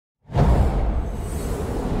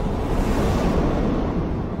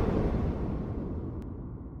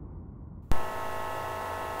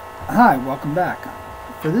Hi, welcome back.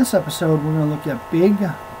 For this episode, we're going to look at big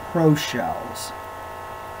pro shells.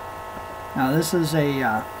 Now, this is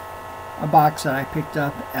a box that I picked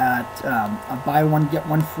up at a buy one get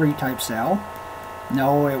one free type sale.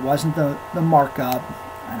 No, it wasn't the markup.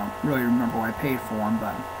 I don't really remember what I paid for them,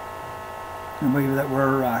 but I believe that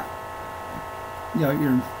were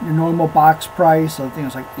your normal box price. So I think it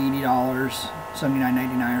was like $80,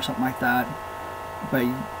 $79.99 or something like that. But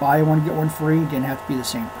you buy one get one free. Didn't have to be the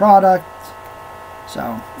same product.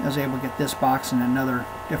 So I was able to get this box and another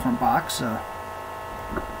different box,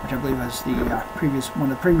 which I believe was the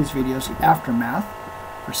one of the previous videos, the Aftermath,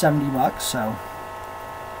 for 70 bucks. So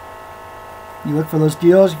you look for those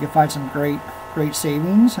deals, you can find some great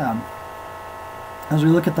savings. As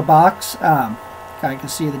we look at the box, kind of can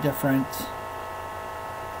see the different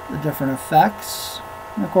effects.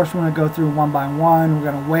 And of course, we're going to go through one by one.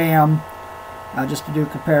 We're going to weigh them. Just to do a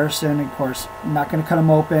comparison. Of course, I'm not going to cut them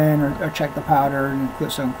open or check the powder, and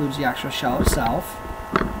so it includes the actual shell itself.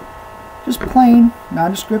 Just plain,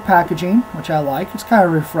 nondescript packaging, which I like. It's kind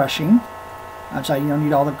of refreshing. Outside, you don't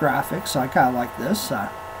need all the graphics, so I kind of like this.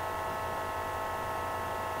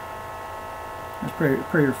 It's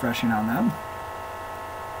pretty refreshing on them.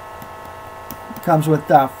 It comes with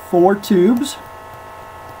 4 tubes.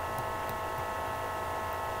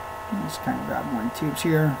 Let's kind of grab one of the tubes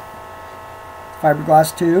here.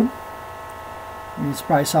 Fiberglass tube. You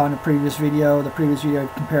probably saw in the previous video. The previous video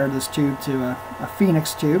compared this tube to a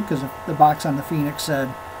Phoenix tube, because the box on the Phoenix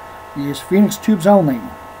said use Phoenix tubes only.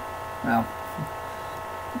 Well,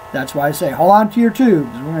 that's why I say hold on to your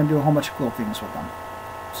tubes. We're going to do a whole bunch of cool things with them.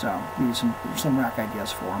 So give you some rack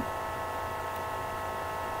ideas for them.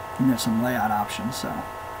 And there's some layout options. So,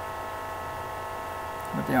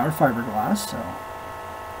 but they are fiberglass.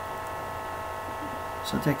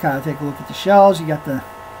 So take a look at the shells. You got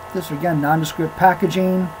this again, nondescript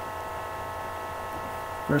packaging.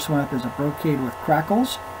 First one up is a brocade with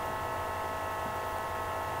crackles.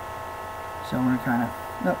 So I'm going to kind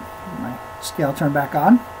of, my scale turned back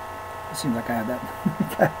on. It seems like I had that.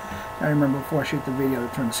 I remember before I shoot the video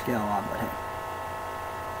to turn the scale on, but hey,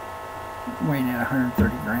 weighing in at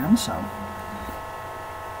 130 grams. So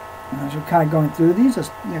as we're kind of going through these,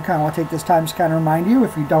 just kind of want to take this time to kind of remind you,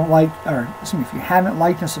 if you don't like, or excuse me, if you haven't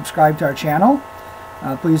liked and subscribed to our channel,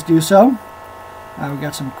 please do so. We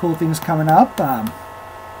got some cool things coming up.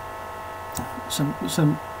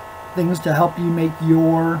 Some things to help you make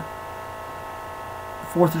your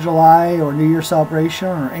 4th of July or New Year celebration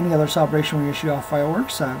or any other celebration where you shoot off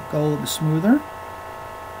fireworks go a little bit smoother,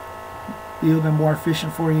 be a little bit more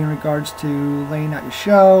efficient for you in regards to laying out your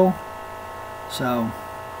show. So,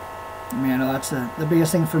 I mean, I know that's the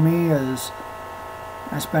biggest thing for me is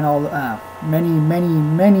I spent all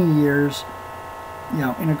many years,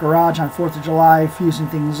 in a garage on 4th of July, fusing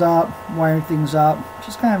things up, wiring things up,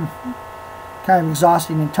 just kind of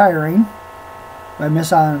exhausting and tiring. But I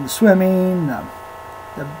miss out on the swimming,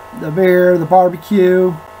 the beer, the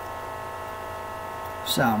barbecue.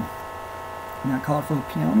 So, colorful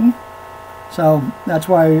peony. So that's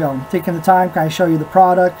why I'm taking the time, kind of show you the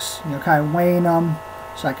products, kind of weighing them,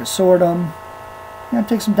 so I can sort them.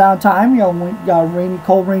 Take some downtime. When you got a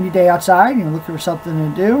cold, rainy day outside, looking for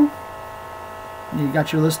something to do. You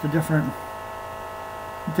got your list of different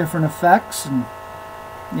effects, and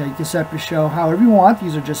you can set up your show however you want.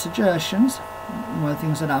 These are just suggestions. One of the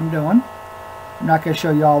things that I'm doing. I'm not going to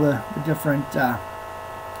show you all the different the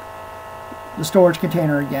storage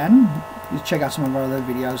container again. You check out some of our other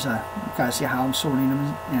videos. You kind of see how I'm sorting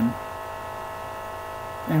them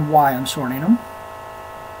and why I'm sorting them.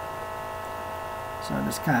 So I'll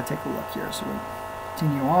just kind of take a look here. So we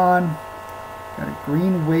continue on. Got a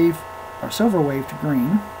green wave, or silver wave to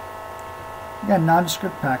green. Again,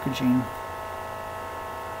 nondescript packaging.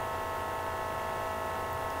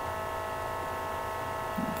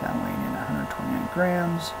 Got weighing in 129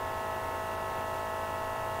 grams.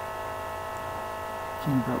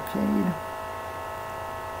 King brocade.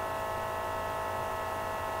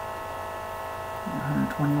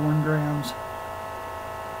 121 grams.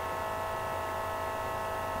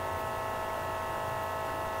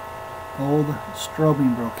 Gold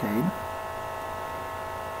strobing brocade.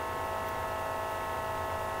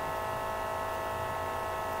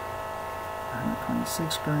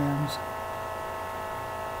 126 grams.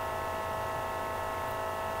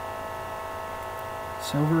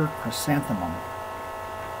 Silver chrysanthemum.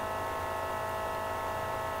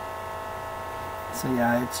 So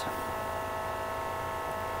yeah, it's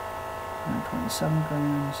 127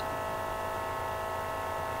 grams.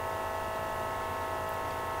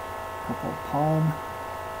 Purple palm.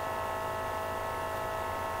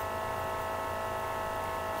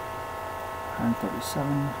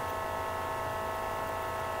 137.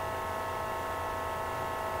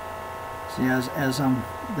 See, as I'm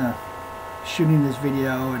shooting this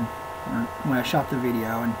video, and or when I shot the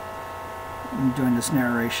video and doing this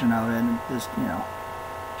narration of it, and just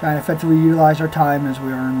trying to effectively utilize our time as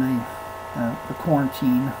we are in the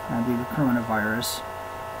quarantine due to coronavirus.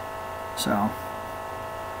 So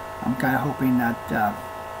I'm kind of hoping that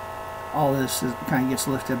all this kind of gets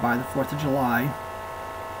lifted by the 4th of July.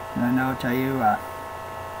 And I know, I'll tell you,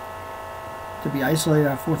 to be isolated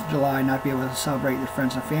on 4th of July, not be able to celebrate with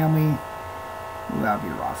friends and family, ooh, that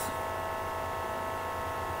would be rough.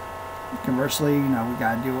 Conversely, we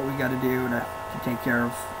got to do what we got to do to take care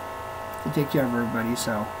of everybody.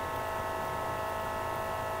 So,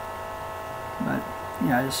 but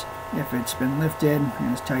just if it's been lifted, I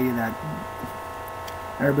just tell you that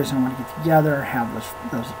everybody's gonna want to get together, have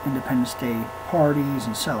those Independence Day parties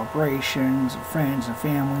and celebrations, and friends and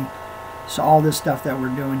family. So all this stuff that we're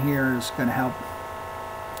doing here is going to help,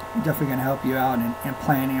 definitely going to help you out in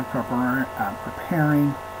planning and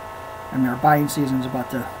preparing. I mean, our buying season is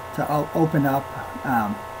about to open up,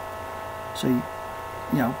 so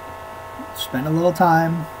spend a little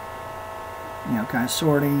time, kind of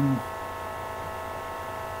sorting,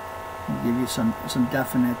 and give you some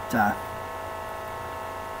definite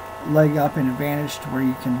leg up and advantage to where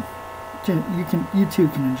you too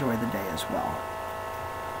can enjoy the day as well.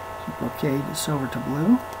 So brocade is silver to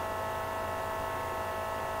blue.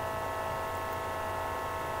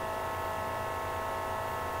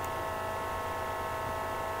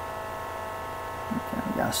 Okay,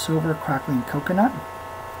 we got a silver crackling coconut.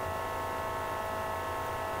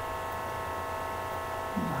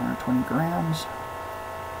 120 grams.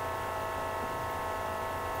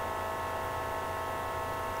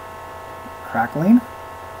 Crackling,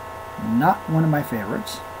 not one of my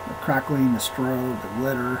favorites. The crackling, the strobe, the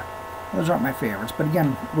glitter, those aren't my favorites. But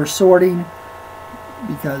again, we're sorting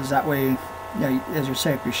because that way, as you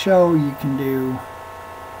say, if you show, you can do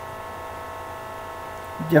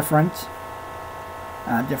different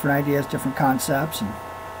ideas, different concepts, and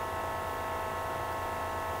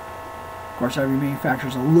of course, every manufacturer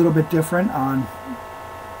is a little bit different on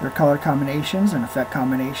their color combinations and effect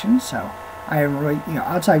combinations. So I haven't really,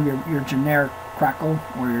 outside your generic crackle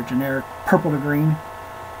or your generic purple to green,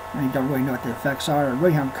 and you don't really know what the effects are. I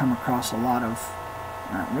really haven't come across a lot of,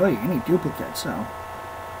 really any duplicates, so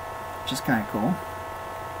which is kind of cool.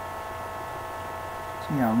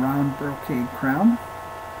 So round brocade crown.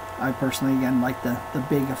 I personally, again, like the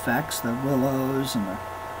big effects, the willows and the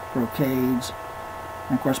brocades.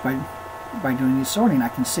 And of course, by doing these sorting, I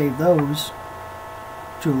can save those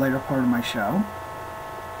to a later part of my show.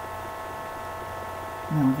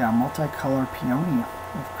 And then we got a multicolor peony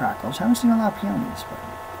with crackles. Haven't seen a lot of peonies, but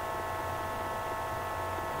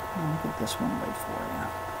I'll get this one away for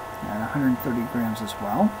you. At 130 grams as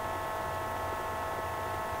well.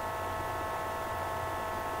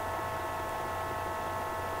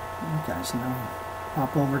 Okay, so then we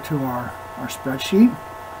pop over to our spreadsheet.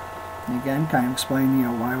 And again, kind of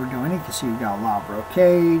explain why we're doing it. You can see we've got a lot of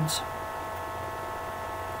brocades.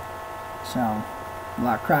 So a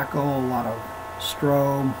lot of crackle, a lot of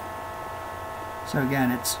strobe. So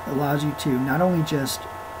again, it allows you to not only just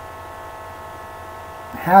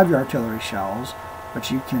have your artillery shells, but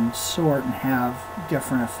you can sort and have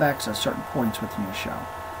different effects at certain points within your show.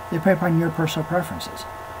 They depend upon your personal preferences.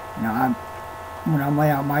 When I'm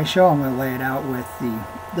laying out my show, I'm going to lay it out with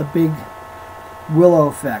the big willow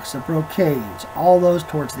effects, the brocades, all those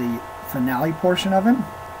towards the finale portion of it.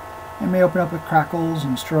 It may open up with crackles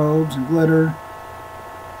and strobes and glitter,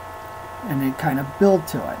 and then kind of build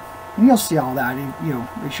to it. And you'll see all that.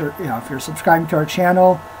 Be sure, if you're subscribing to our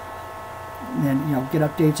channel, then get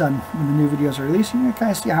updates on when the new videos are released. You can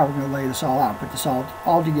kind of see how we're going to lay this all out, put this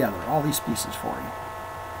all together, all these pieces for you.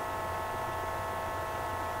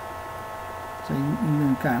 So you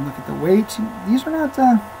can kind of look at the weights. These are not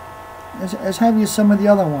as heavy as some of the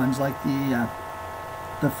other ones, like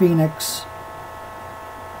the Phoenix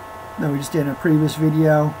that we just did in a previous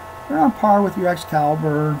video. They're on par with your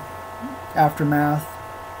Excalibur, Aftermath.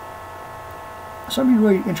 So it'll be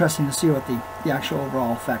really interesting to see what the actual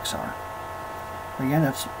overall effects are. But again,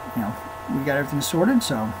 that's we got everything sorted,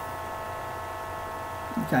 so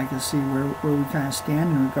you kind of can see where we kind of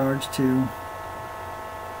stand in regards to.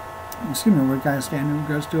 Excuse me, where we kind of stand in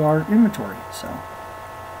regards to our inventory. So,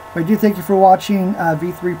 but I do thank you for watching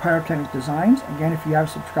V3 Pyrotechnic Designs. Again, if you have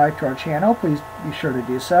subscribed to our channel, please be sure to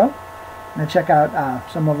do so. And check out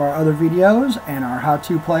some of our other videos and our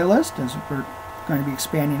how-to playlist, as we're going to be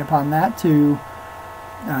expanding upon that to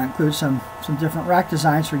include some different rack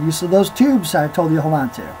designs for use of those tubes I told you to hold on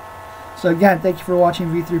to. So again, thank you for watching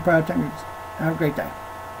V3 Pyrotechnics. Have a great day.